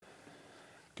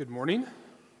Good morning.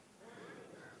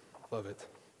 Love it.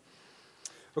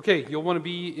 Okay, you'll want to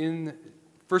be in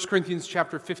 1 Corinthians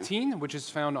chapter 15, which is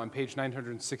found on page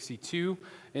 962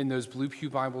 in those blue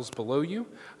pew Bibles below you.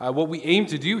 What we aim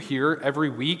to do here every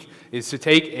week is to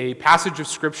take a passage of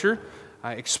Scripture,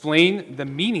 explain the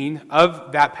meaning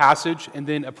of that passage, and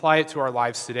then apply it to our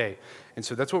lives today. And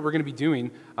so that's what we're going to be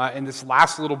doing in this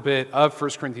last little bit of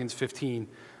 1 Corinthians 15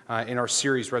 in our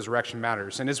series, Resurrection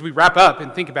Matters. And as we wrap up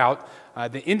and think about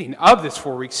the ending of this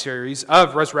 4-week series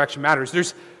of Resurrection Matters,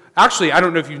 there's actually, I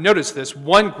don't know if you've noticed this,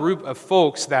 one group of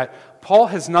folks that Paul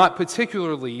has not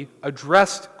particularly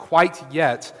addressed quite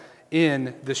yet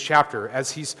in this chapter,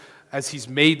 as he's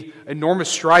made enormous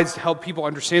strides to help people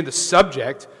understand the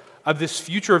subject of this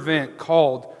future event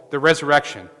called the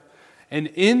resurrection. And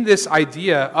in this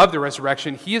idea of the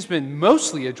resurrection, he has been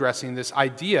mostly addressing this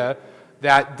idea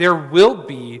that there will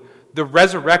be the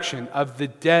resurrection of the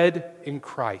dead in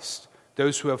Christ,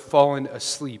 those who have fallen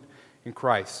asleep in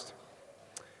Christ.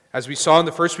 As we saw in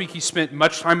the first week, he spent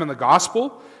much time on the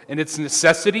gospel and its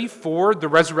necessity for the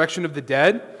resurrection of the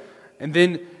dead. And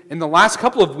then in the last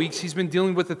couple of weeks, he's been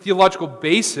dealing with the theological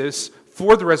basis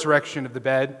for the resurrection of the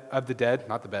dead,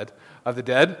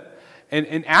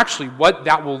 and actually what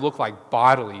that will look like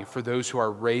bodily for those who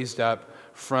are raised up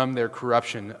from their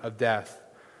corruption of death.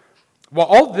 While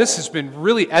all this has been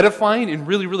really edifying and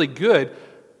really, really good,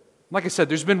 like I said,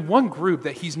 there's been one group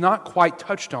that he's not quite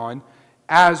touched on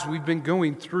as we've been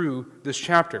going through this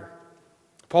chapter.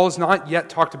 Paul has not yet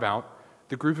talked about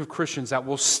the group of Christians that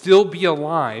will still be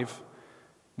alive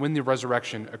when the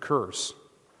resurrection occurs.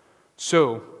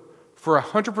 So, for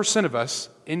 100% of us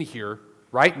in here,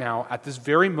 right now, at this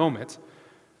very moment,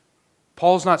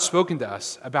 Paul's not spoken to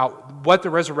us about what the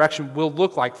resurrection will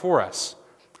look like for us.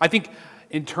 I think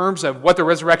in terms of what the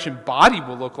resurrection body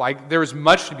will look like, there is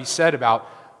much to be said about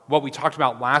what we talked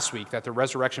about last week, that the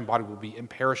resurrection body will be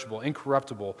imperishable,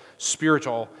 incorruptible,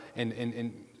 spiritual,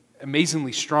 and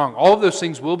amazingly strong. All of those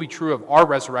things will be true of our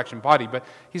resurrection body, but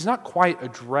he's not quite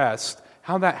addressed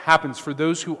how that happens for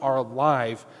those who are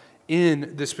alive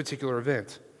in this particular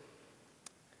event.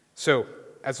 So,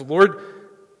 as the Lord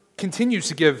continues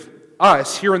to give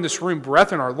us here in this room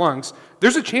breath in our lungs,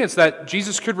 there's a chance that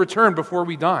Jesus could return before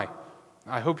we die.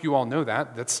 I hope you all know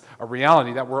that. That's a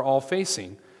reality that we're all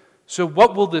facing. So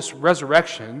what will this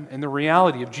resurrection and the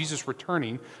reality of Jesus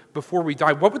returning before we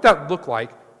die, what would that look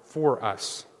like for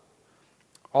us?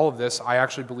 All of this, I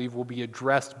actually believe, will be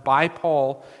addressed by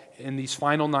Paul in these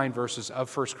final 9 verses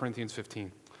of 1 Corinthians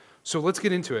 15. So let's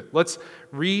get into it. Let's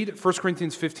read 1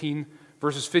 Corinthians 15,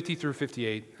 verses 50 through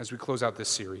 58 as we close out this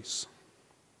series.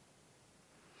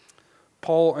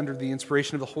 Paul, under the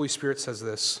inspiration of the Holy Spirit, says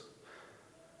this: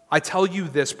 I tell you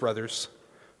this, brothers,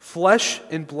 flesh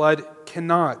and blood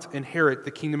cannot inherit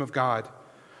the kingdom of God,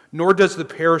 nor does the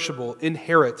perishable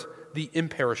inherit the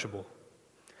imperishable.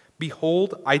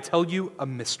 Behold, I tell you a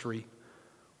mystery.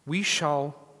 We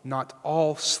shall not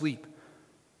all sleep,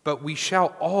 but we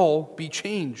shall all be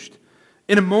changed.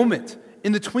 In a moment,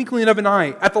 in the twinkling of an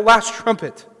eye, at the last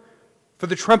trumpet. For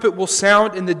the trumpet will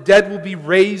sound, and the dead will be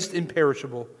raised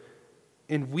imperishable,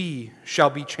 and we shall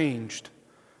be changed.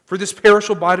 For this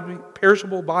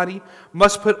perishable body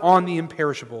must put on the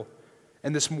imperishable,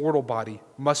 and this mortal body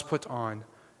must put on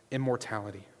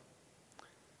immortality.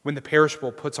 When the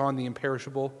perishable puts on the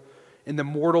imperishable, and the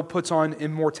mortal puts on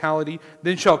immortality,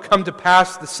 then shall come to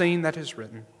pass the saying that is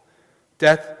written,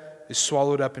 Death is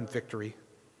swallowed up in victory.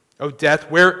 O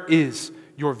death, where is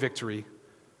your victory?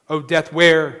 O death,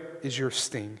 where is your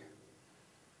sting?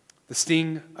 The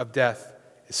sting of death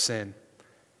is sin,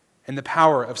 and the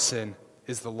power of sin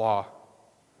is the law.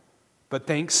 But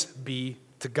thanks be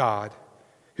to God,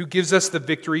 who gives us the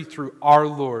victory through our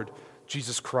Lord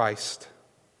Jesus Christ.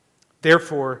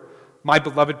 Therefore, my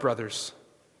beloved brothers,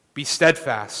 be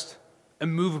steadfast,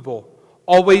 immovable,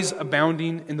 always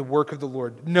abounding in the work of the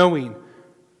Lord, knowing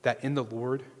that in the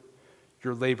Lord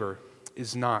your labor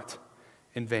is not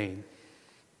in vain.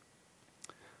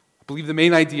 I believe the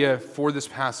main idea for this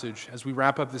passage as we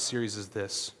wrap up this series is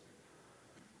this: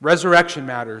 resurrection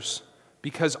matters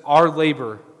because our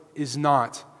labor is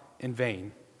not in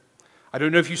vain. I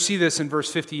don't know if you see this in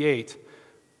verse 58,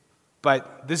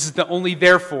 but this is the only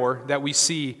therefore that we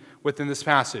see within this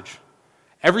passage.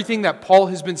 Everything that Paul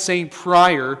has been saying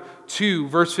prior to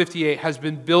verse 58 has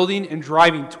been building and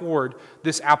driving toward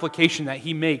this application that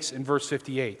he makes in verse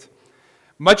 58.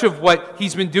 Much of what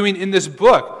he's been doing in this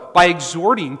book by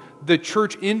exhorting the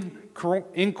church in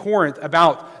Corinth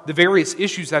about the various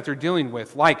issues that they're dealing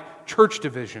with, like church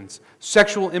divisions,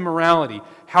 sexual immorality,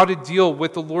 how to deal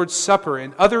with the Lord's Supper,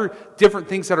 and other different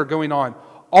things that are going on.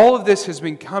 all of this has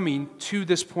been coming to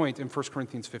this point in 1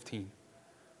 Corinthians 15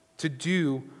 to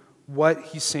do what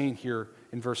he's saying here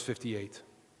in verse 58.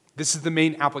 This is the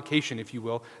main application, if you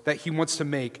will, that he wants to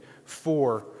make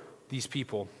for these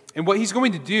people. And what he's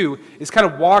going to do is kind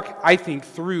of walk, I think,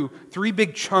 through three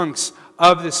big chunks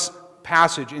of this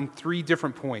passage in three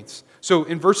different points. So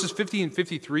in verses 50 and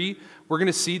 53, we're going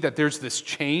to see that there's this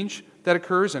change that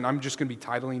occurs, and I'm just going to be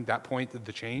titling that point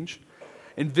the change.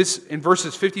 In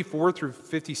verses 54 through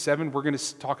 57, we're going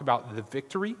to talk about the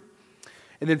victory.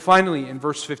 And then finally, in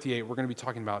verse 58, we're going to be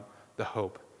talking about the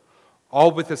hope.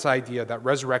 All with this idea that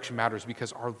resurrection matters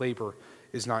because our labor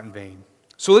is not in vain.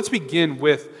 So let's begin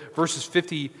with verses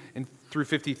 50 through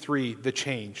 53, the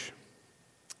change.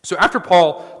 So after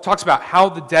Paul talks about how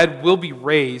the dead will be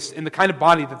raised and the kind of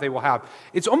body that they will have,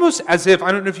 it's almost as if,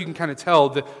 I don't know if you can kind of tell,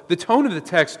 the tone of the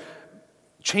text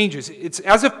changes. It's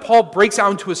as if Paul breaks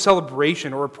out into a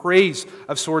celebration or a praise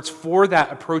of sorts for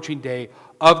that approaching day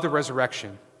of the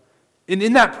resurrection. And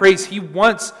in that praise, he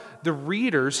wants the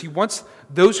readers, he wants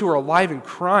those who are alive in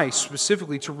Christ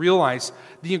specifically to realize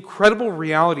the incredible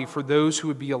reality for those who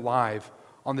would be alive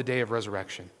on the day of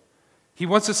resurrection. He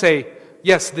wants to say,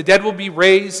 yes, the dead will be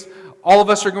raised, all of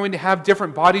us are going to have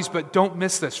different bodies, but don't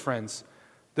miss this, friends.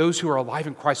 Those who are alive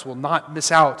in Christ will not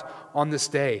miss out on this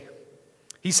day.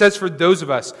 He says for those of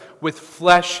us with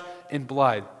flesh and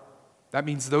blood, that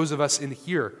means those of us in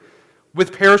here,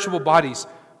 with perishable bodies,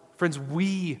 friends,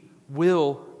 we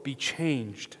will be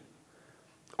changed.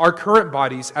 Our current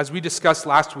bodies, as we discussed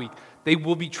last week, they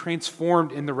will be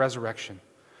transformed in the resurrection.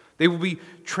 They will be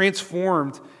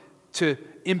transformed to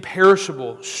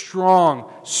imperishable,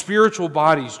 strong, spiritual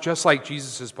bodies, just like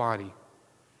Jesus' body.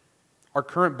 Our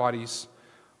current bodies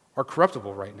are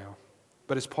corruptible right now.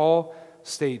 But as Paul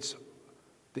states,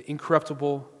 the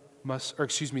corruptible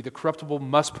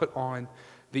must put on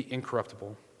the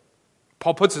incorruptible.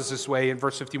 Paul puts it this way in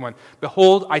verse 51.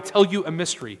 Behold, I tell you a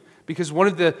mystery. Because one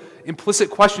of the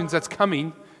implicit questions that's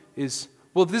coming is,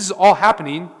 well, this is all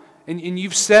happening, and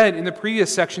you've said in the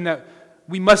previous section that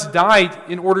we must die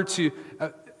in order to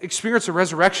experience a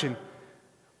resurrection.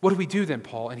 What do we do then,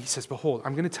 Paul? And he says, behold,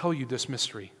 I'm going to tell you this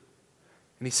mystery.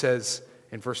 And he says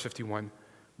in verse 51,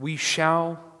 we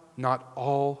shall not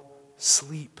all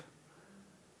sleep,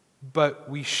 but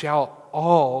we shall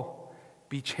all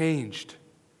be changed.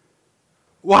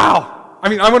 Wow!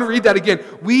 I want to read that again.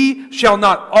 We shall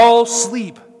not all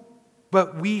sleep,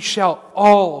 but we shall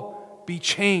all be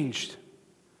changed.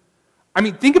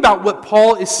 Think about what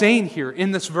Paul is saying here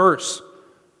in this verse.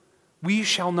 We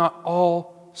shall not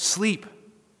all sleep.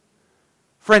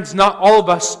 Friends, not all of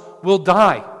us will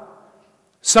die.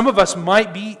 Some of us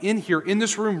might be in here, in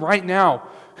this room right now,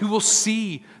 who will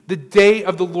see the day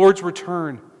of the Lord's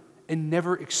return and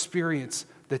never experience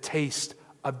the taste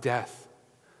of death.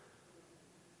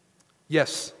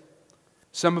 Yes,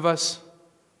 some of us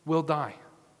will die.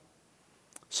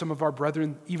 Some of our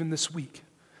brethren, even this week,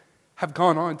 have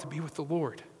gone on to be with the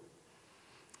Lord.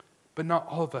 But not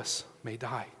all of us may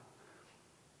die.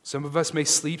 Some of us may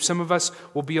sleep, some of us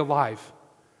will be alive.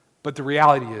 But the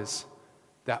reality is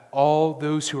that all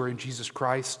those who are in Jesus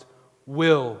Christ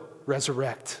will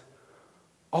resurrect.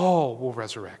 All will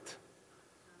resurrect.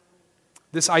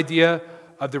 This idea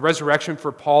of the resurrection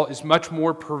for Paul is much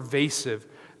more pervasive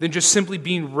than just simply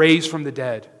being raised from the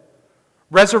dead.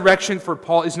 Resurrection for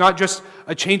Paul is not just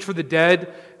a change for the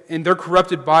dead and their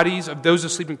corrupted bodies of those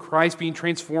asleep in Christ being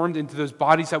transformed into those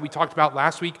bodies that we talked about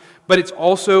last week, but it's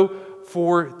also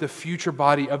for the future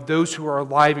body of those who are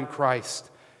alive in Christ.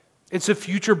 It's a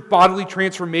future bodily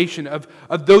transformation of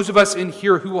those of us in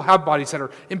here who will have bodies that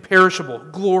are imperishable,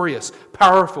 glorious,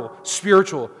 powerful,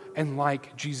 spiritual, and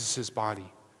like Jesus'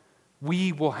 body.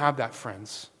 We will have that,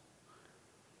 friends.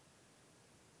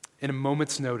 In a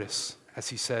moment's notice, as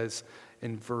he says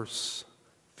in verse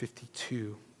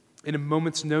 52. In a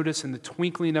moment's notice, in the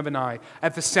twinkling of an eye,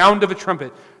 at the sound of a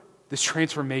trumpet, this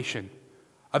transformation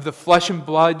of the flesh and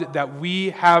blood that we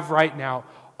have right now,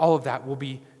 all of that will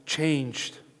be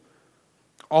changed.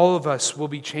 All of us will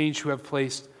be changed who have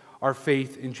placed our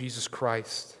faith in Jesus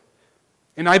Christ.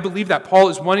 And I believe that Paul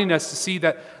is wanting us to see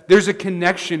that there's a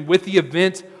connection with the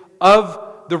event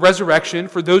of the resurrection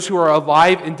for those who are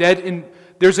alive and dead, and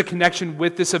there's a connection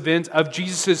with this event of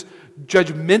Jesus'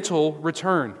 judgmental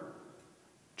return.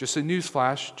 Just a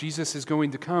newsflash, Jesus is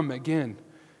going to come again,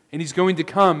 and he's going to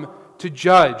come to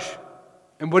judge.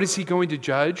 And what is he going to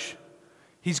judge?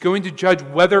 He's going to judge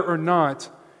whether or not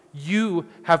you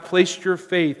have placed your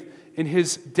faith in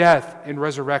his death and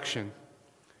resurrection.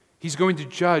 He's going to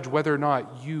judge whether or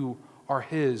not you are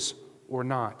his or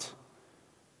not.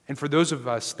 And for those of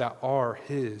us that are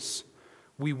his,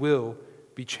 we will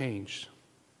be changed.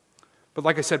 But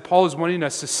like I said, Paul is wanting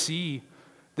us to see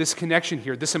this connection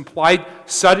here, this implied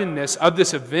suddenness of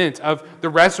this event, of the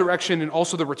resurrection and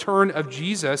also the return of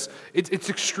Jesus. It's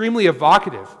extremely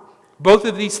evocative. Both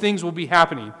of these things will be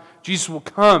happening. Jesus will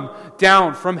come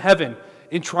down from heaven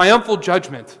in triumphal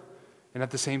judgment, and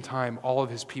at the same time, all of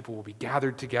his people will be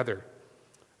gathered together.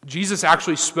 Jesus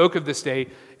actually spoke of this day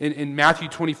in Matthew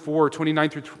 24, 29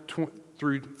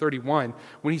 through 31,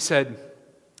 when he said,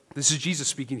 this is Jesus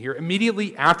speaking here,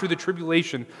 immediately after the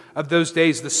tribulation of those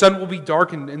days, the sun will be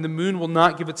darkened and the moon will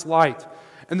not give its light,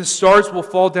 and the stars will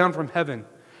fall down from heaven,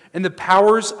 and the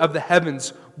powers of the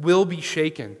heavens will be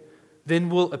shaken. Then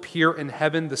will appear in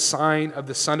heaven the sign of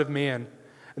the Son of Man.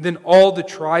 And then all the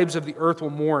tribes of the earth will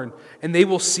mourn, and they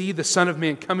will see the Son of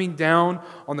Man coming down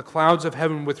on the clouds of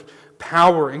heaven with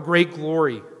power and great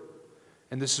glory.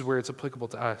 And this is where it's applicable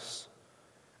to us.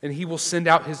 And he will send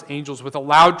out his angels with a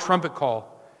loud trumpet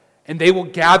call, and they will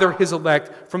gather his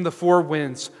elect from the four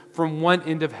winds, from one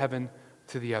end of heaven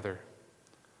to the other.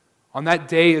 On that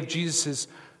day of Jesus'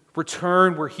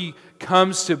 return, where he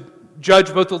comes to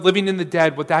judge both the living and the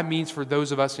dead, what that means for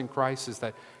those of us in Christ is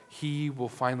that he will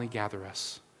finally gather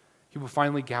us. He will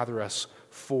finally gather us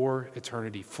for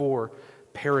eternity, for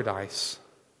paradise.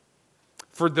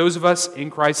 For those of us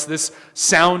in Christ, this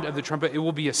sound of the trumpet, it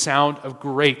will be a sound of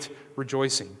great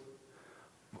rejoicing.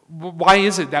 Why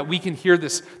is it that we can hear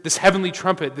this heavenly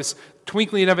trumpet, this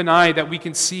twinkling of an eye that we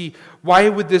can see? Why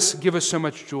would this give us so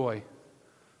much joy?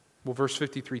 Well, verse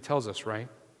 53 tells us, right?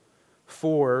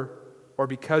 For, or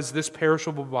because this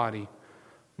perishable body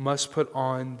must put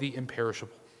on the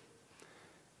imperishable,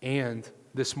 and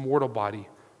this mortal body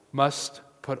must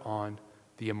put on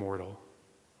the immortal.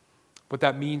 What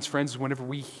that means, friends, is whenever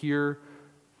we hear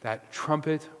that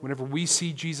trumpet, whenever we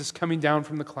see Jesus coming down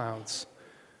from the clouds,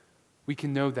 we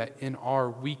can know that in our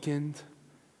weakened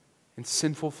and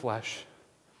sinful flesh,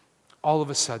 all of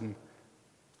a sudden,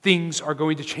 things are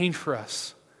going to change for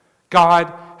us.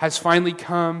 God has finally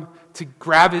come to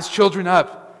grab his children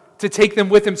up, to take them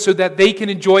with him so that they can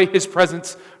enjoy his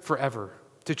presence forever,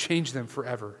 to change them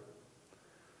forever.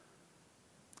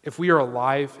 If we are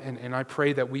alive, and I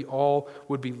pray that we all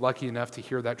would be lucky enough to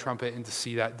hear that trumpet and to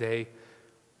see that day,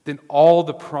 then all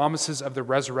the promises of the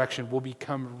resurrection will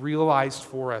become realized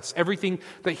for us. Everything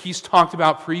that he's talked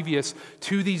about previous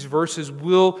to these verses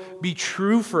will be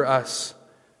true for us.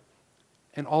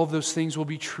 And all of those things will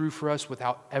be true for us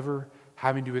without ever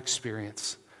having to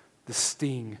experience the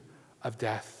sting of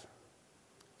death.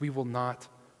 We will not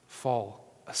fall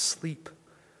asleep.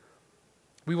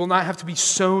 We will not have to be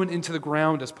sown into the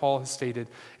ground, as Paul has stated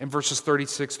in verses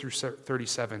 36 through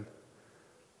 37.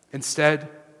 Instead,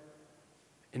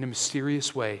 in a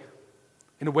mysterious way,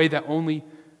 in a way that only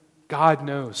God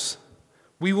knows,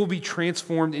 we will be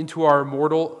transformed into our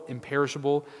immortal,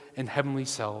 imperishable, and heavenly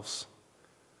selves.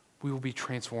 We will be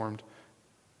transformed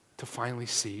to finally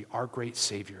see our great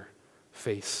Savior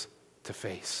face to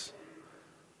face.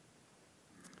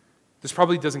 This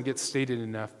probably doesn't get stated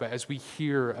enough, but as we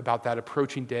hear about that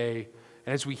approaching day,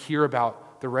 and as we hear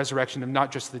about the resurrection of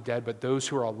not just the dead, but those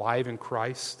who are alive in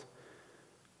Christ,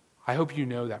 I hope you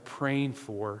know that praying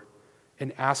for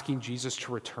and asking Jesus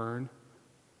to return,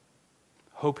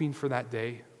 hoping for that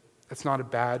day, that's not a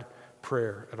bad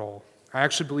prayer at all. I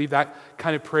actually believe that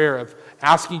kind of prayer of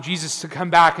asking Jesus to come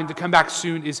back and to come back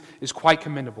soon is quite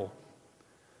commendable.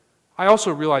 I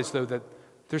also realize, though, that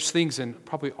there's things in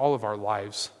probably all of our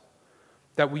lives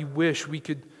that we wish we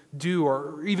could do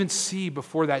or even see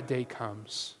before that day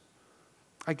comes.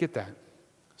 I get that.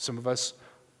 Some of us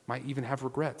might even have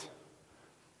regret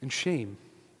and shame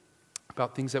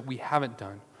about things that we haven't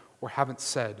done or haven't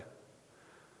said.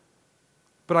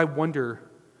 But I wonder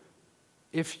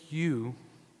if you,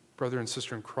 brother and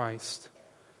sister in Christ,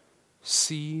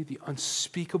 see the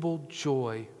unspeakable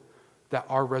joy that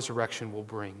our resurrection will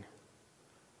bring.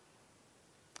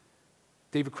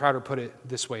 David Crowder put it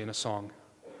this way in a song: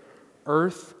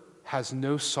 earth has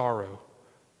no sorrow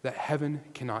that heaven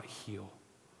cannot heal.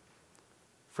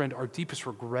 Friend, our deepest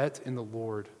regret in the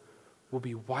Lord will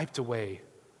be wiped away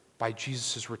by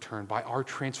Jesus' return, by our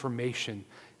transformation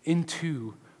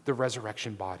into the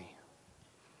resurrection body.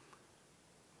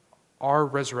 Our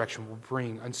resurrection will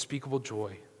bring unspeakable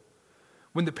joy.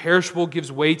 When the perishable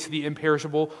gives way to the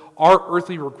imperishable, our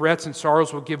earthly regrets and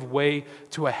sorrows will give way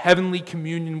to a heavenly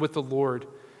communion with the Lord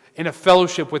and a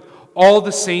fellowship with all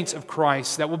the saints of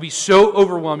Christ that will be so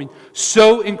overwhelming,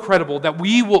 so incredible, that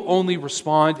we will only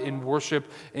respond in worship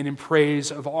and in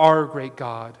praise of our great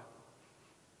God.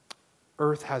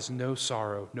 Earth has no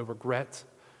sorrow, no regret,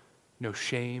 no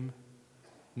shame,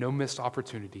 no missed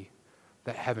opportunity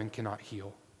that heaven cannot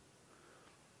heal.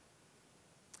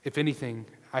 If anything,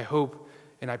 I hope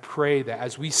and I pray that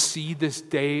as we see this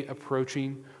day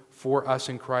approaching for us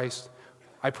in Christ,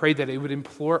 I pray that it would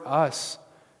implore us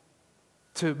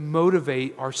to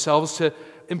motivate ourselves, to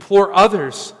implore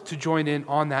others to join in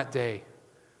on that day.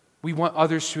 We want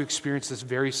others to experience this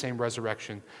very same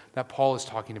resurrection that Paul is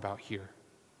talking about here.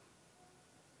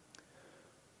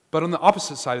 But on the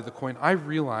opposite side of the coin, I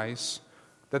realize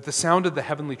that the sound of the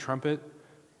heavenly trumpet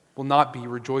will not be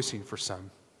rejoicing for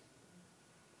some.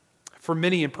 For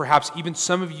many, and perhaps even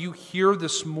some of you here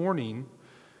this morning,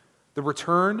 the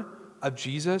return of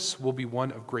Jesus will be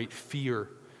one of great fear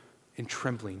and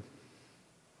trembling.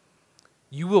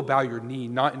 You will bow your knee,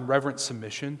 not in reverent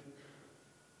submission,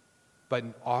 but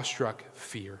in awestruck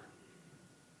fear.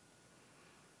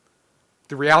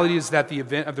 The reality is that the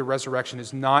event of the resurrection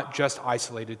is not just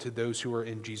isolated to those who are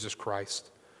in Jesus Christ.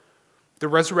 The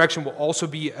resurrection will also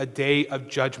be a day of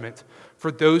judgment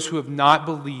for those who have not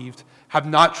believed, have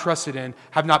not trusted in,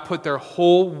 have not put their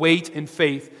whole weight and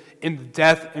faith in the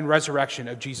death and resurrection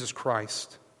of Jesus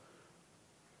Christ.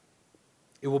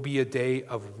 It will be a day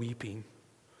of weeping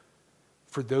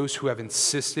for those who have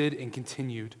insisted and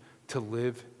continued to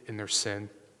live in their sin.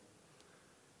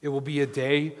 It will be a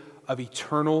day of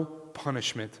eternal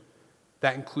punishment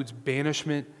that includes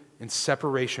banishment and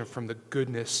separation from the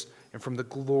goodness and from the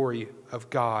glory of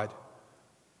God.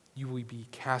 You will be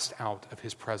cast out of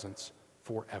His presence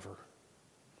forever.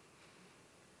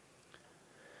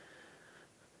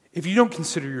 If you don't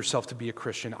consider yourself to be a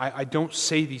Christian, I don't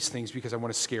say these things because I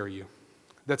want to scare you.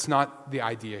 That's not the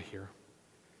idea here.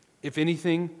 If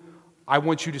anything, I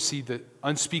want you to see the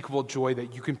unspeakable joy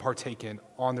that you can partake in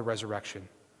on the resurrection.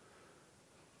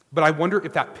 But I wonder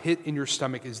if that pit in your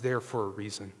stomach is there for a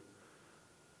reason.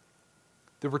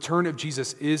 The return of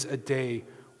Jesus is a day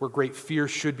where great fear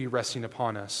should be resting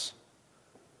upon us.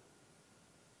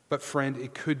 But friend,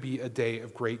 it could be a day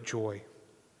of great joy.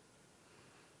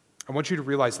 I want you to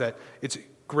realize that it's a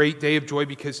great day of joy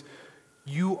because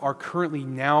you are currently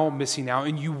now missing out,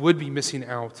 and you would be missing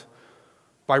out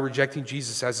by rejecting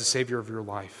Jesus as the Savior of your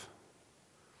life.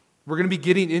 We're going to be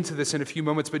getting into this in a few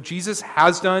moments, but Jesus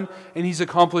has done and He's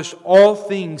accomplished all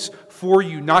things for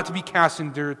you, not to be cast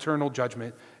into eternal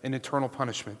judgment and eternal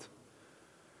punishment.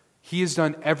 He has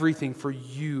done everything for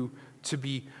you to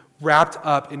be wrapped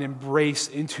up and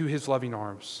embraced into His loving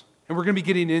arms. And we're going to be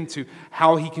getting into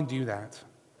how He can do that.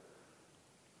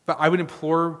 But I would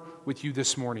implore with you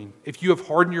this morning, if you have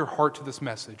hardened your heart to this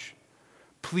message,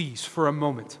 please, for a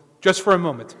moment, just for a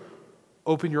moment,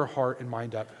 open your heart and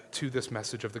mind up to this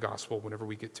message of the gospel whenever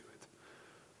we get to it.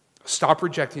 Stop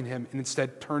rejecting Him and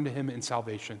instead turn to Him in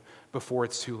salvation before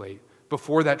it's too late,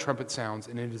 before that trumpet sounds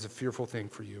and it is a fearful thing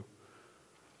for you.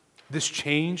 This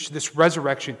change, this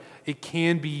resurrection, it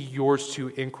can be yours too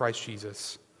in Christ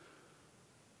Jesus.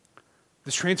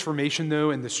 This transformation,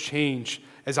 though, and this change,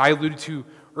 as I alluded to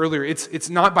earlier, it's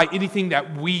not by anything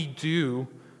that we do,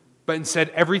 but instead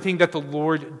everything that the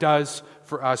Lord does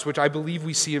for us, which I believe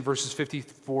we see in verses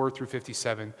 54 through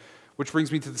 57, which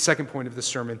brings me to the second point of this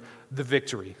sermon, the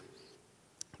victory.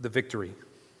 The victory.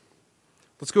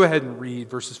 Let's go ahead and read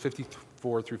verses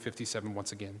 54 through 57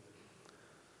 once again.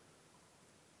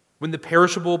 When the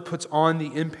perishable puts on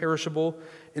the imperishable,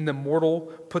 and the mortal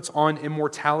puts on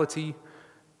immortality,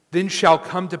 then shall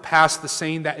come to pass the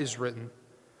saying that is written,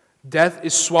 death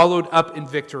is swallowed up in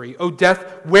victory. O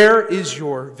death, where is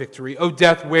your victory? O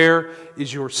death, where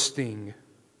is your sting?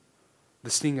 The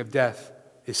sting of death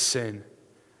is sin,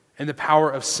 and the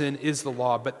power of sin is the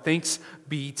law. But thanks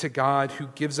be to God who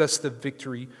gives us the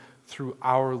victory through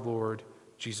our Lord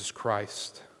Jesus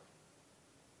Christ.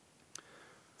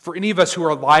 For any of us who are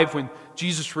alive when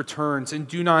Jesus returns and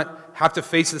do not have to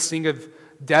face the sting of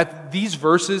death, these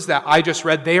verses that I just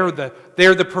read, they are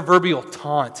the proverbial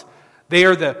taunt. They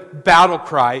are the battle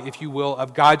cry, if you will,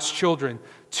 of God's children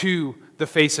to the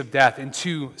face of death and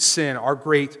to sin, our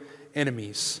great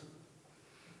enemies.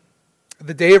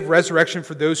 The day of resurrection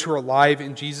for those who are alive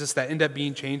in Jesus that end up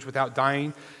being changed without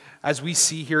dying, as we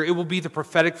see here, it will be the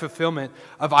prophetic fulfillment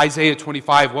of Isaiah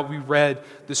 25, what we read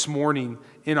this morning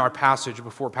in our passage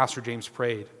before Pastor James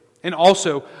prayed, and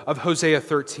also of Hosea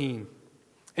 13.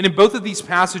 And in both of these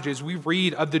passages, we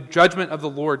read of the judgment of the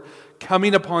Lord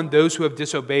coming upon those who have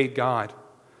disobeyed God.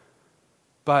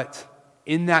 But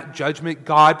in that judgment,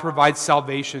 God provides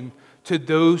salvation to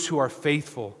those who are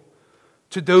faithful,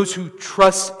 to those who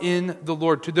trust in the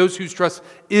Lord, to those whose trust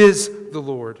is the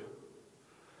Lord.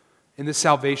 And this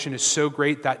salvation is so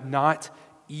great that not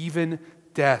even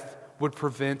death would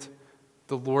prevent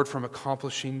the Lord from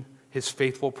accomplishing His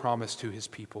faithful promise to His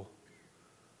people.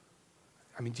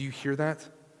 I mean, do you hear that?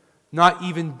 Not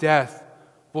even death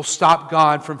will stop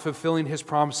God from fulfilling His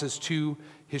promises to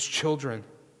his children.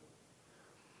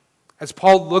 As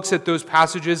Paul looks at those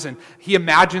passages and he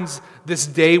imagines this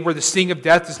day where the sting of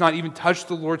death does not even touch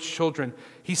the Lord's children,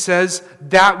 he says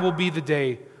that will be the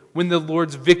day when the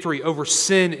Lord's victory over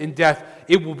sin and death,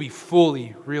 it will be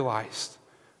fully realized.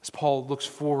 As Paul looks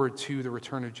forward to the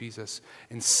return of Jesus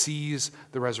and sees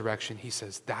the resurrection, he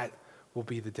says that will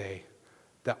be the day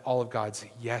that all of God's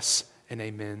yes and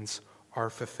amens are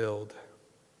fulfilled.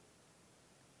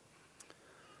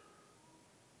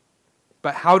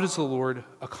 But how does the Lord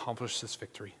accomplish this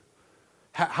victory?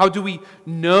 How do we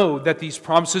know that these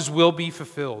promises will be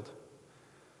fulfilled?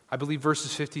 I believe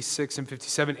verses 56 and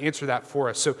 57 answer that for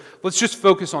us. So let's just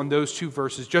focus on those two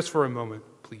verses just for a moment,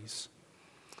 please.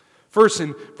 First,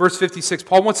 in verse 56,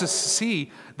 Paul wants us to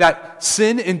see that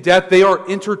sin and death, they are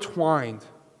intertwined.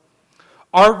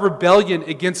 Our rebellion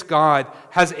against God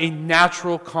has a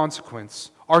natural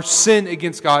consequence. Our sin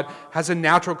against God has a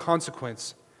natural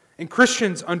consequence. And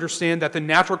Christians understand that the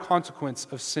natural consequence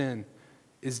of sin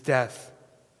is death.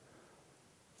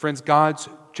 Friends, God's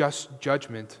just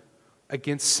judgment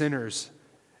against sinners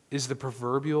is the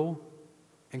proverbial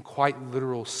and quite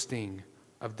literal sting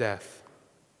of death.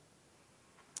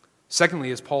 Secondly,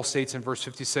 as Paul states in verse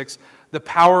 56, the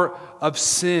power of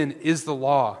sin is the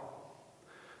law.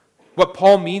 What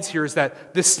Paul means here is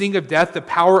that the sting of death, the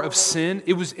power of sin,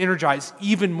 it was energized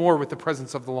even more with the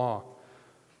presence of the law.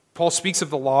 Paul speaks of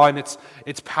the law and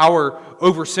its power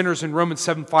over sinners in Romans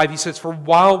 7:5. He says, "For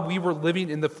while we were living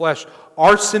in the flesh,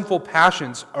 our sinful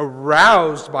passions,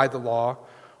 aroused by the law,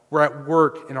 were at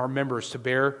work in our members to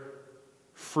bear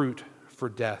fruit for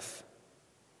death."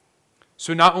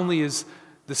 So not only is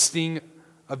the sting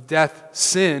of death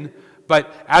sin,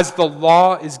 but as the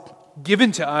law is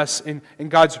given to us in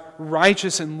God's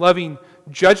righteous and loving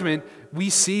judgment, we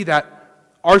see that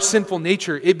our sinful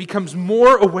nature, it becomes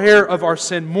more aware of our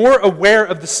sin, more aware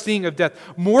of the sting of death,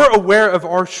 more aware of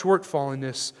our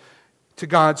shortfallenness to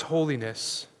God's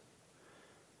holiness.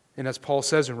 And as Paul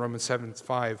says in Romans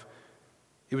 7:5,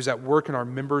 it was at work in our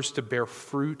members to bear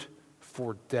fruit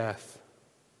for death.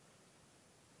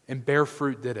 And bear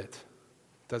fruit did it,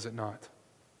 does it not?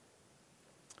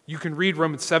 You can read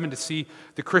Romans 7 to see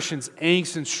the Christian's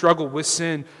angst and struggle with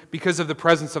sin because of the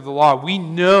presence of the law. We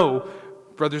know,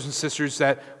 brothers and sisters,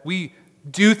 that we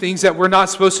do things that we're not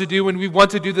supposed to do and we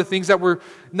want to do the things that we're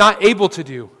not able to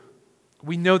do.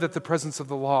 We know that the presence of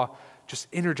the law just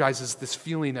energizes this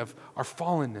feeling of our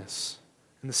fallenness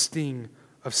and the sting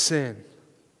of sin.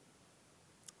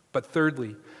 But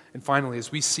thirdly, and finally,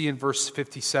 as we see in verse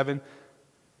 57,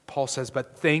 Paul says,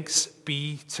 "But thanks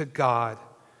be to God,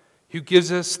 who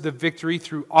gives us the victory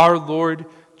through our Lord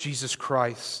Jesus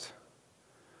Christ."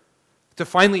 To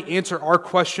finally answer our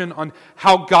question on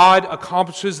how God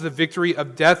accomplishes the victory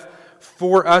of death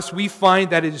for us, we find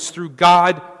that it is through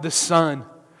God the Son,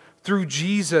 through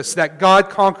Jesus, that God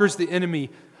conquers the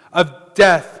enemy of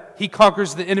death. He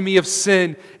conquers the enemy of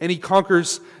sin, and He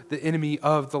conquers the enemy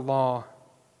of the law.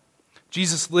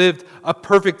 Jesus lived a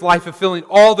perfect life, fulfilling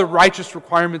all the righteous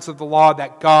requirements of the law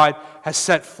that God has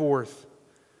set forth.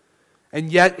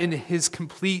 And yet, in His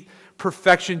complete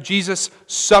perfection, Jesus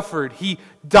suffered. He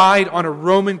died on a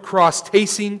Roman cross,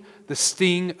 tasting the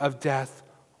sting of death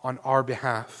on our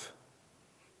behalf.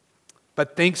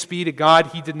 But thanks be to God,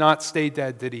 He did not stay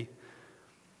dead, did He?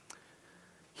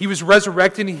 He was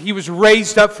resurrected, and He was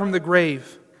raised up from the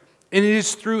grave. And it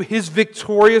is through His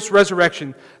victorious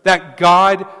resurrection that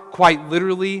God, quite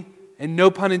literally, and no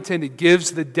pun intended,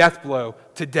 gives the death blow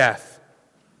to death.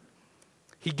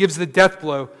 He gives the death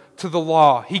blow to the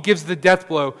law. He gives the death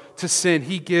blow to sin.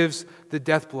 He gives the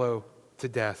death blow to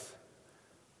death.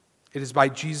 It is by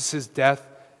Jesus' death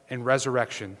and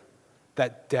resurrection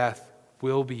that death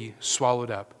will be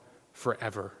swallowed up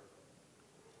forever.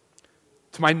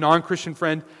 To my non-Christian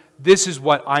friend, this is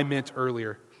what I meant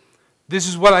earlier. This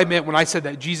is what I meant when I said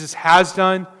that Jesus has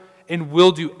done and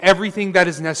will do everything that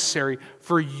is necessary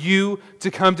for you to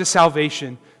come to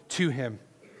salvation to Him.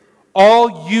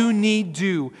 All you need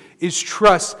do is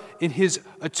trust in His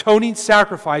atoning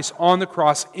sacrifice on the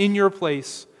cross in your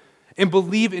place and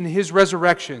believe in His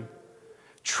resurrection.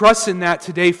 Trust in that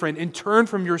today, friend, and turn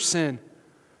from your sin.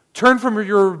 Turn from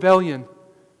your rebellion.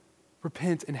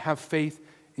 Repent and have faith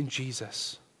in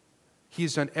Jesus. He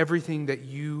has done everything that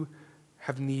you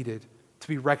have needed to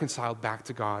be reconciled back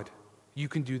to God. You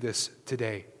can do this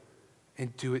today,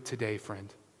 and do it today,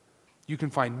 friend. You can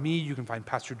find me, you can find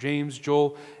Pastor James,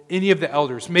 Joel, any of the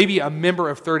elders, maybe a member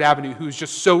of Third Avenue who is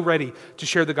just so ready to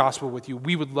share the gospel with you.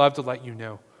 We would love to let you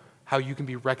know how you can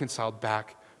be reconciled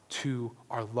back to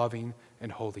our loving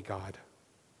and holy God.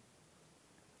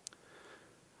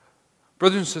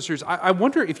 Brothers and sisters, I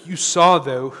wonder if you saw,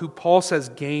 though, who Paul says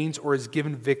gains or is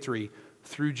given victory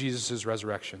through Jesus'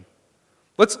 resurrection.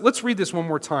 Let's read this one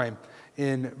more time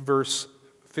in verse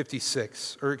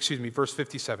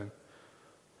 57.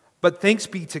 But thanks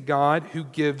be to God who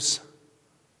gives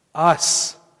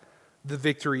us the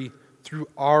victory through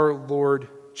our Lord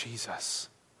Jesus.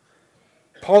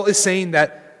 Paul is saying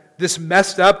that this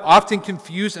messed up, often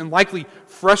confused, and likely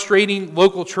frustrating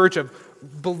local church of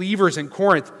believers in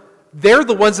Corinth, they're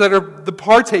the ones that are the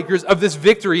partakers of this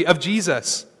victory of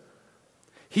Jesus.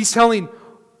 He's telling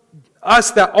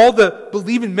us that all the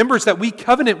believing members that we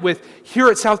covenant with here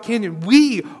at South Canyon,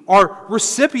 we are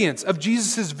recipients of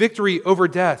Jesus' victory over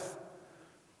death.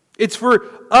 It's for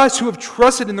us who have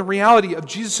trusted in the reality of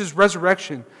Jesus'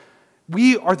 resurrection.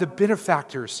 We are the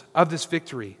benefactors of this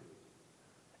victory.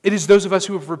 It is those of us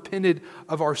who have repented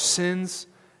of our sins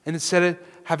and instead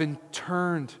having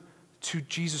turned to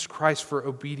Jesus Christ for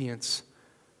obedience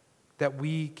that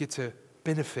we get to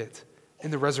benefit in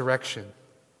the resurrection.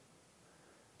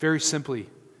 Very simply,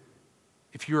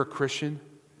 if you're a Christian,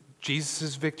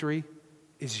 Jesus' victory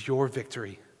is your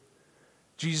victory.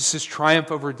 Jesus'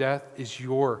 triumph over death is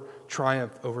your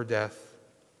triumph over death.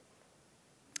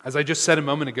 As I just said a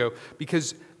moment ago,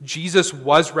 because Jesus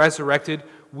was resurrected,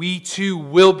 we too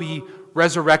will be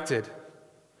resurrected.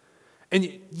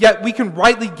 And yet we can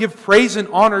rightly give praise and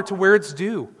honor to where it's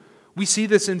due. We see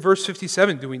this in verse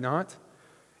 57, do we not?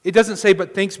 It doesn't say,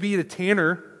 but thanks be to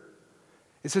Tanner.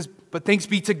 It says, but thanks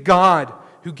be to God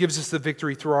who gives us the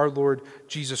victory through our Lord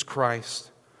Jesus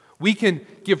Christ. We can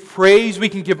give praise, we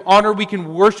can give honor, we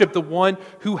can worship the one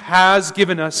who has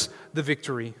given us the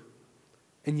victory.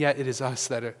 And yet it is us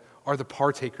that are the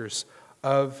partakers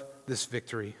of this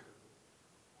victory.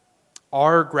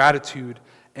 Our gratitude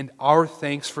and our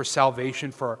thanks for salvation,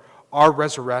 for our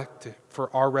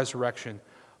resurrection,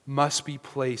 must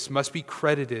be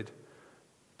credited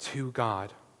to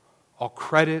God. All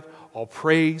credit, all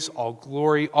praise, all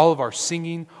glory, all of our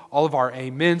singing, all of our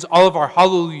amens, all of our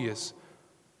hallelujahs,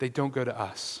 they don't go to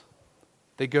us.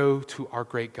 They go to our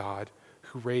great God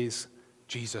who raised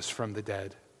Jesus from the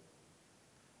dead.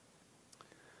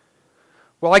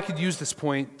 Well, I could use this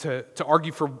point to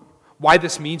argue for why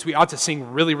this means we ought to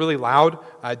sing really, really loud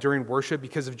during worship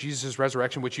because of Jesus'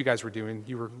 resurrection, which you guys were doing.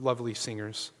 You were lovely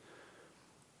singers.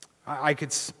 I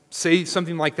could say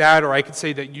something like that, or I could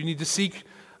say that you need to seek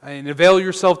and avail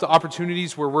yourself to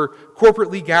opportunities where we're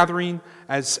corporately gathering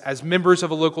as members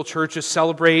of a local church to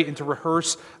celebrate and to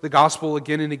rehearse the gospel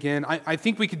again and again. I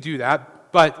think we could do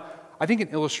that, but I think an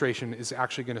illustration is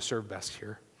actually going to serve best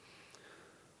here.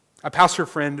 A pastor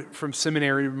friend from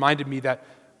seminary reminded me that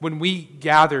when we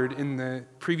gathered in the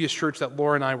previous church that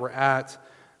Laura and I were at,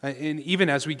 and even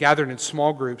as we gathered in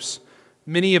small groups,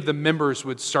 many of the members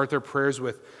would start their prayers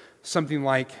with something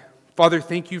like, Father,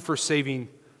 thank you for saving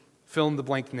fill in the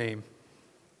blank name.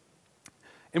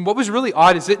 And what was really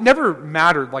odd is it never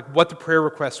mattered like what the prayer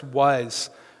request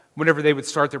was whenever they would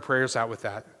start their prayers out with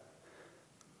that.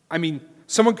 I mean,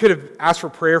 someone could have asked for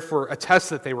prayer for a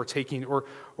test that they were taking or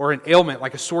an ailment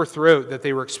like a sore throat that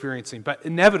they were experiencing. But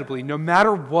inevitably, no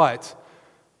matter what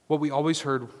we always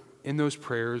heard in those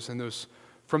prayers and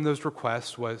from those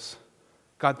requests was,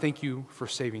 God, thank you for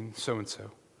saving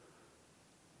so-and-so.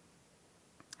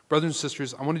 Brothers and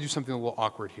sisters, I want to do something a little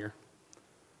awkward here.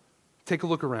 Take a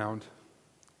look around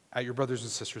at your brothers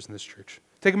and sisters in this church.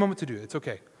 Take a moment to do it. It's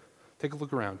okay. Take a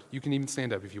look around. You can even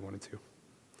stand up if you wanted to.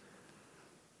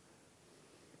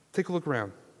 Take a look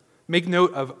around. Make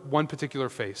note of one particular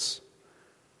face.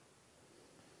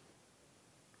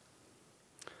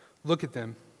 Look at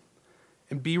them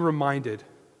and be reminded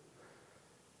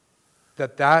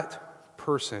that that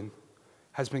person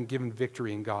has been given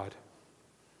victory in God.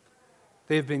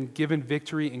 They have been given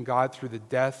victory in God through the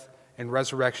death and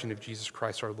resurrection of Jesus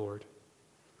Christ our Lord.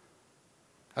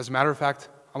 As a matter of fact,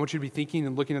 I want you to be thinking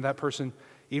and looking at that person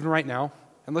even right now,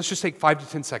 and let's just take 5 to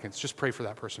 10 seconds. Just pray for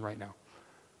that person right now.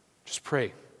 Just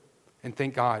pray and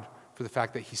thank God for the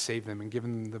fact that He saved them and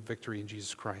given them the victory in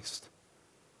Jesus Christ.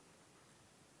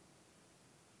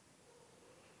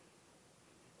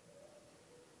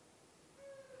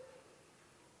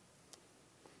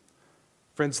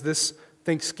 Friends, this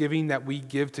thanksgiving that we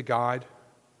give to God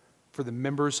for the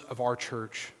members of our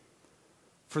church,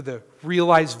 for the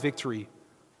realized victory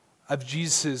of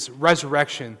Jesus'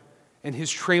 resurrection and His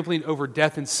trampling over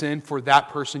death and sin for that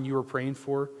person you were praying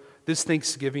for, this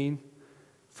thanksgiving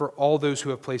for all those who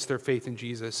have placed their faith in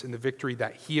Jesus and the victory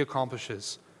that He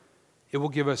accomplishes, it will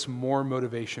give us more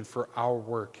motivation for our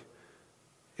work.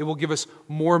 It will give us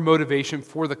more motivation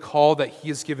for the call that He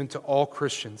has given to all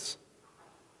Christians.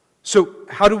 So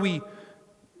how do we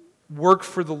work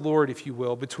for the Lord, if you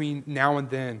will, between now and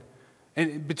then?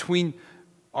 And between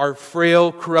our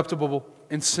frail, corruptible,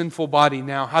 and sinful body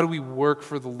now, how do we work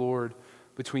for the Lord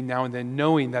between now and then,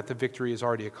 knowing that the victory is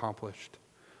already accomplished?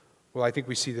 Well, I think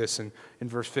we see this in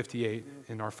verse 58,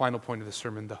 in our final point of the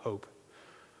sermon, the hope.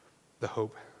 The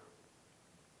hope.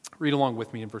 Read along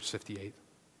with me in verse 58.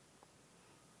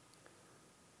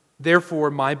 Therefore,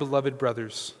 my beloved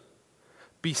brothers,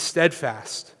 be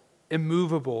steadfast,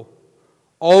 immovable,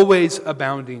 always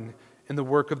abounding in the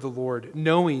work of the Lord,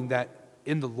 knowing that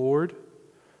in the Lord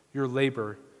your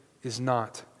labor is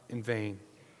not in vain.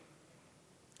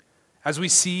 As we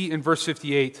see in verse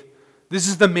 58, this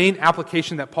is the main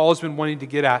application that Paul has been wanting to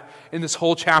get at in this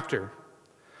whole chapter.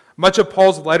 Much of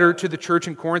Paul's letter to the church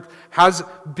in Corinth has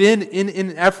been in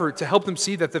an effort to help them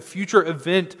see that the future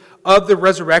event of the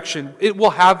resurrection, it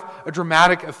will have a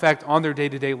dramatic effect on their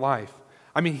day-to-day life.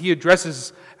 I mean, he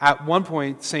addresses at one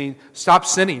point saying, stop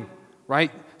sinning,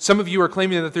 right? Some of you are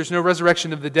claiming that there's no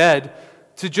resurrection of the dead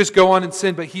to just go on and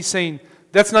sin, but he's saying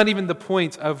that's not even the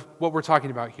point of what we're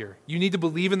talking about here. You need to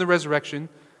believe in the resurrection,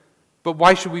 but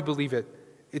why should we believe it?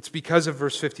 It's because of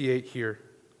verse 58 here.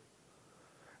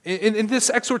 In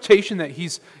this exhortation that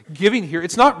he's giving here,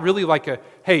 it's not really like a,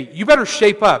 hey, you better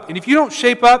shape up. And if you don't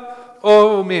shape up,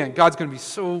 oh man, God's going to be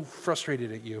so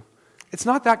frustrated at you. It's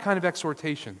not that kind of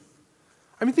exhortation.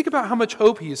 I mean, think about how much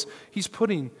hope he's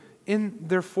putting in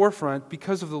their forefront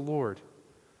because of the Lord.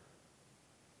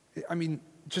 I mean,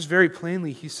 just very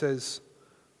plainly, he says,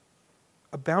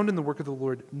 abound in the work of the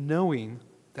Lord, knowing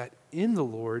that in the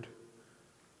Lord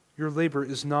your labor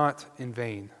is not in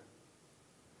vain.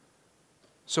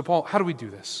 So, Paul, how do we do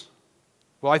this?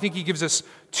 Well, I think he gives us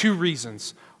two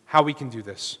reasons how we can do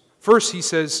this. First, he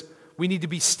says we need to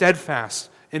be steadfast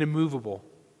and immovable.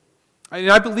 And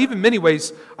I believe in many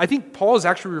ways, I think Paul is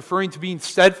actually referring to being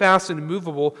steadfast and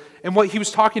immovable and what he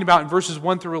was talking about in verses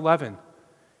 1 through 11.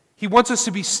 He wants us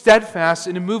to be steadfast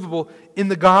and immovable in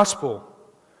the gospel.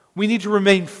 We need to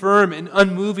remain firm and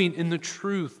unmoving in the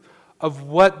truth of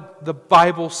what the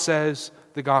Bible says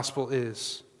the gospel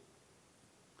is.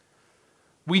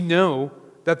 We know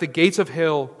that the gates of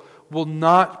hell will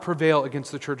not prevail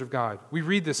against the church of God. We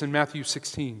read this in Matthew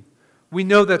 16. We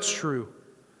know that's true.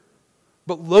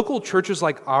 But local churches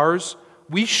like ours,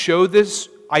 we show this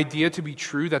idea to be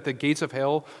true, that the gates of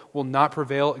hell will not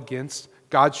prevail against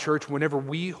God's church whenever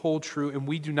we hold true and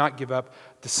we do not give up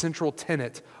the central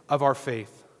tenet of our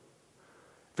faith.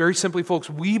 Very simply, folks,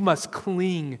 we must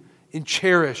cling and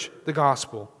cherish the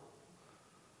gospel.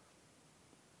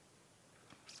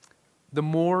 The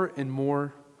more and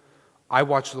more I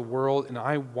watch the world and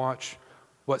I watch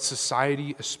what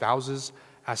society espouses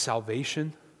as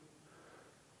salvation,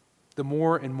 the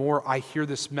more and more I hear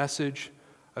this message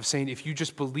of saying, if you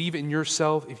just believe in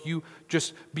yourself, if you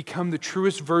just become the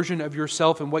truest version of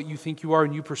yourself and what you think you are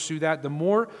and you pursue that, the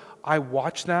more I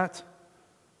watch that,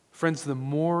 friends, the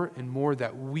more and more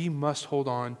that we must hold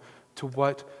on to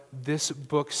what this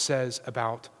book says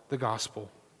about the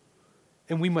gospel.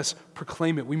 And we must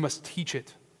proclaim it. We must teach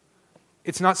it.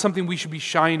 It's not something we should be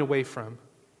shying away from.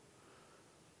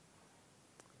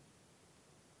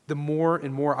 The more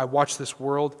and more I watch this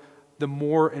world, the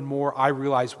more and more I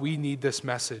realize we need this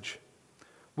message.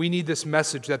 We need this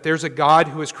message that there's a God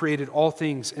who has created all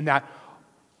things and that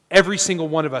every single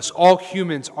one of us, all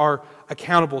humans, are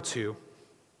accountable to.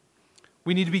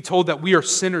 We need to be told that we are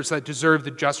sinners that deserve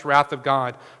the just wrath of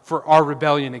God for our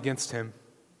rebellion against Him.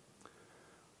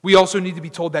 We also need to be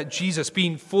told that Jesus,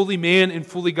 being fully man and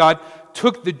fully God,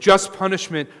 took the just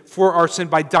punishment for our sin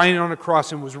by dying on a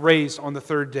cross and was raised on the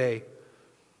third day.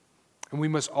 And we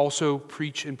must also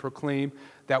preach and proclaim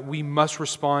that we must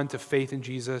respond to faith in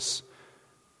Jesus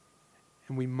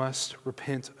and we must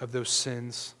repent of those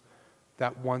sins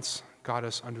that once got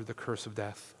us under the curse of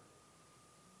death.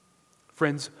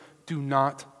 Friends, do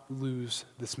not lose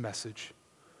this message.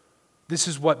 This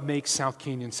is what makes South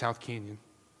Canyon South Canyon.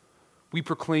 We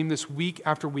proclaim this week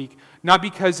after week, not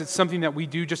because it's something that we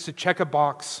do just to check a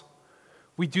box.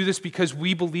 We do this because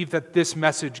we believe that this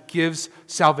message gives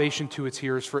salvation to its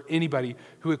hearers for anybody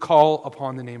who would call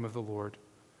upon the name of the Lord.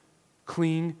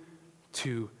 Cling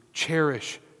to,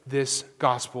 cherish this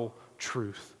gospel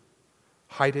truth.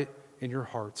 Hide it in your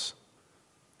hearts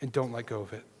and don't let go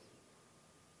of it.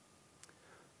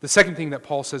 The second thing that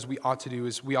Paul says we ought to do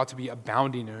is we ought to be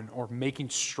abounding in or making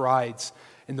strides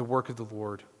in the work of the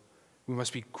Lord. We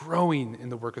must be growing in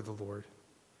the work of the Lord.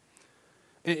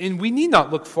 And we need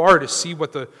not look far to see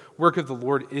what the work of the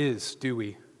Lord is, do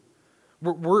we?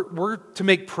 We're to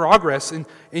make progress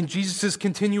in Jesus'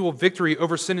 continual victory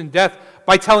over sin and death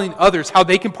by telling others how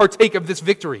they can partake of this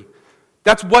victory.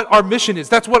 That's what our mission is.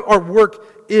 That's what our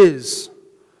work is.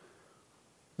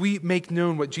 We make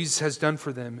known what Jesus has done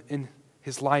for them in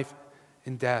his life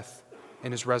and death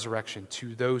and his resurrection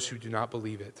to those who do not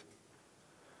believe it.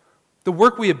 The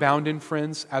work we abound in,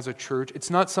 friends, as a church,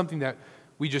 it's not something that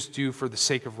we just do for the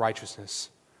sake of righteousness.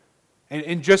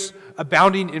 And just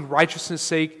abounding in righteousness'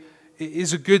 sake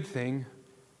is a good thing.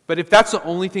 But if that's the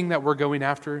only thing that we're going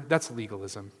after, that's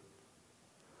legalism.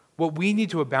 What we need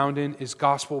to abound in is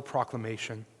gospel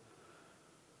proclamation.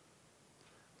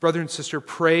 Brother and sister,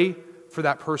 pray for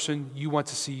that person you want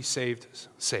to see saved.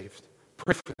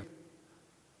 Pray for them.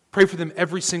 Pray for them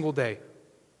every single day.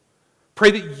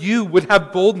 Pray that you would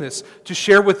have boldness to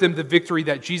share with them the victory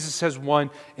that Jesus has won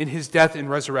in his death and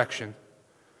resurrection.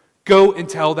 Go and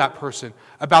tell that person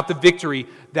about the victory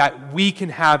that we can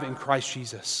have in Christ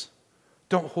Jesus.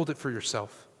 Don't hold it for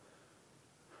yourself.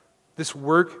 This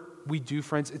work we do,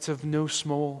 friends, it's of no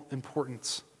small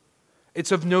importance.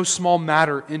 It's of no small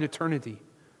matter in eternity.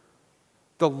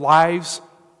 The lives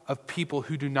of people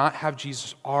who do not have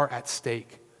Jesus are at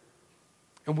stake.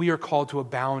 And we are called to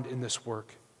abound in this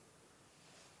work.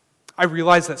 I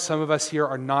realize that some of us here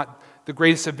are not the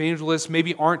greatest evangelists,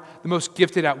 maybe aren't the most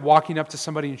gifted at walking up to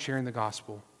somebody and sharing the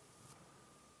gospel.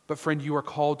 But friend, you are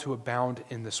called to abound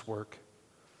in this work.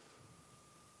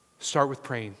 Start with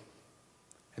praying,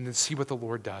 and then see what the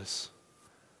Lord does.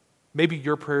 Maybe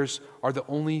your prayers are the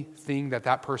only thing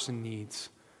that person needs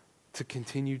to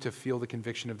continue to feel the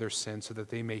conviction of their sin so that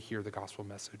they may hear the gospel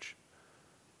message.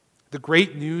 The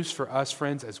great news for us,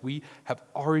 friends, as we have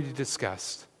already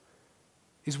discussed,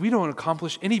 is we don't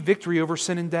accomplish any victory over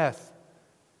sin and death.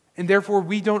 And therefore,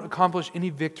 we don't accomplish any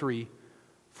victory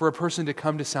for a person to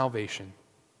come to salvation.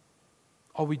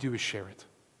 All we do is share it.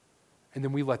 And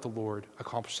then we let the Lord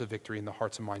accomplish the victory in the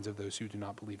hearts and minds of those who do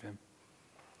not believe him.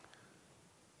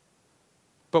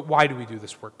 But why do we do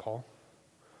this work, Paul?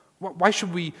 Why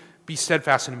should we be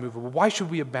steadfast and immovable? Why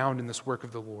should we abound in this work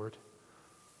of the Lord?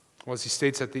 Well, as he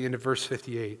states at the end of verse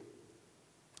 58,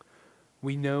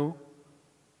 we know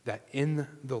that in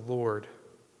the Lord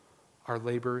our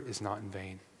labor is not in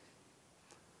vain.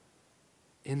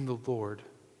 In the Lord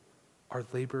our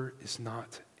labor is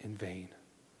not in vain.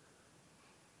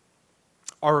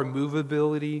 Our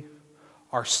immovability,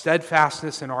 our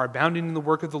steadfastness, and our abounding in the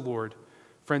work of the Lord,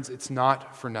 friends, it's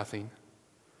not for nothing.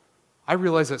 I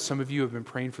realize that some of you have been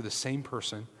praying for the same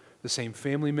person, the same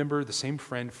family member, the same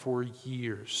friend for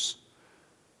years.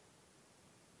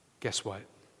 Guess what?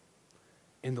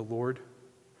 In the Lord,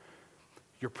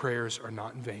 your prayers are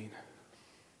not in vain.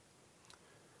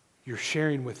 Your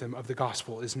sharing with them of the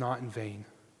gospel is not in vain.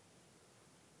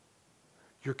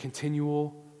 Your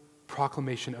continual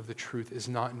proclamation of the truth is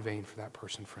not in vain for that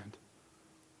person, friend.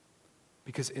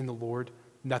 Because in the Lord,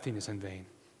 nothing is in vain.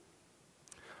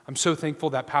 I'm so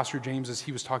thankful that Pastor James, as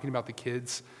he was talking about the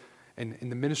kids and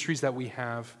the ministries that we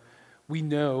have, we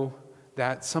know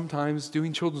that sometimes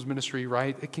doing children's ministry,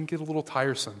 right, it can get a little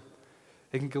tiresome.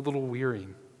 It can get a little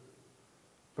wearying.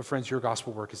 But friends, your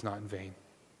gospel work is not in vain.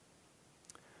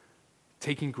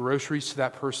 Taking groceries to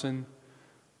that person,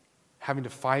 having to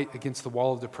fight against the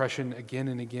wall of depression again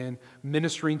and again,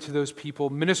 ministering to those people,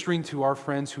 ministering to our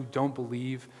friends who don't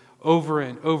believe over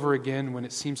and over again when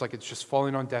it seems like it's just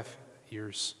falling on deaf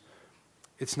ears.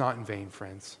 It's not in vain,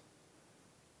 friends.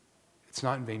 It's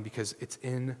not in vain because it's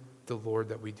in the Lord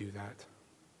that we do that.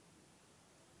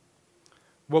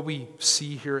 What we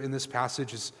see here in this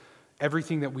passage is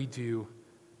everything that we do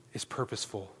is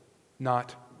purposeful,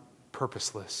 not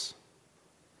purposeless.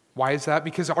 Why is that?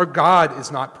 Because our God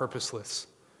is not purposeless.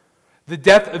 The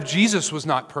death of Jesus was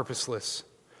not purposeless.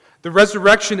 The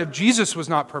resurrection of Jesus was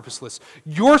not purposeless.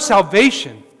 Your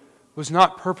salvation was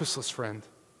not purposeless, friend.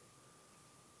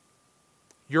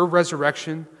 Your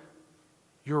resurrection,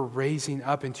 your raising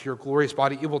up into your glorious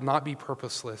body, it will not be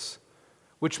purposeless,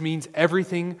 which means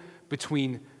everything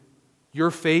between your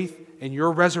faith and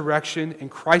your resurrection and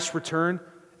Christ's return,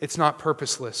 it's not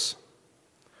purposeless.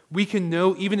 We can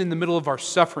know even in the middle of our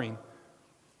suffering,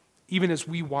 even as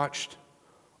we watched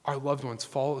our loved ones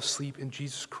fall asleep in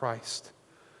Jesus Christ,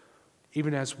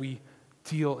 even as we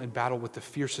deal and battle with the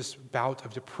fiercest bout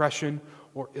of depression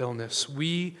or illness,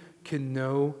 we can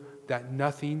know that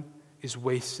nothing is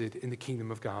wasted in the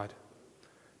kingdom of God.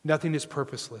 Nothing is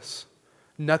purposeless.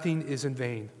 Nothing is in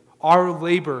vain. Our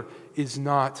labor is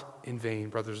not in vain,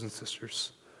 brothers and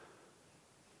sisters.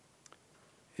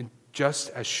 And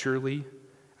just as surely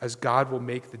as God will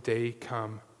make the day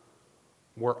come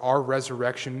where our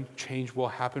resurrection change will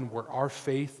happen, where our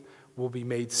faith will be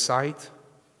made sight,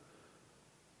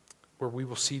 where we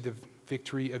will see the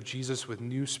victory of Jesus with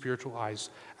new spiritual eyes,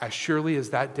 as surely as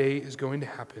that day is going to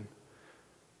happen,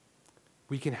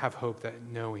 we can have hope that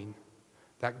knowing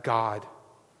that God,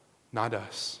 not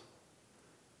us,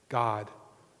 God,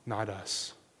 not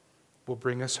us, will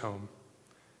bring us home,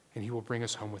 and he will bring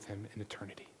us home with him in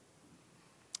eternity.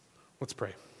 Let's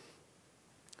pray.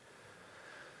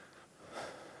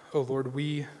 Oh Lord,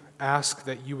 we ask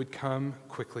that you would come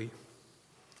quickly.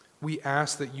 We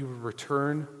ask that you would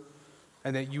return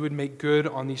and that you would make good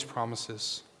on these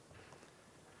promises.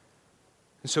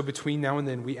 And so between now and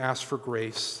then, we ask for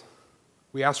grace.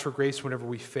 We ask for grace whenever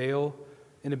we fail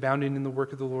in abounding in the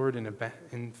work of the Lord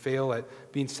and fail at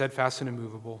being steadfast and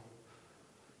immovable.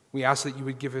 We ask that you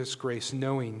would give us grace,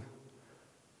 knowing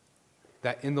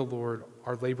that in the Lord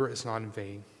our labor is not in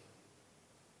vain.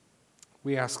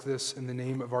 We ask this in the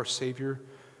name of our Savior,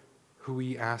 who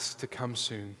we ask to come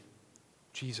soon.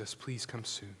 Jesus, please come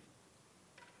soon.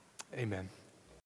 Amen.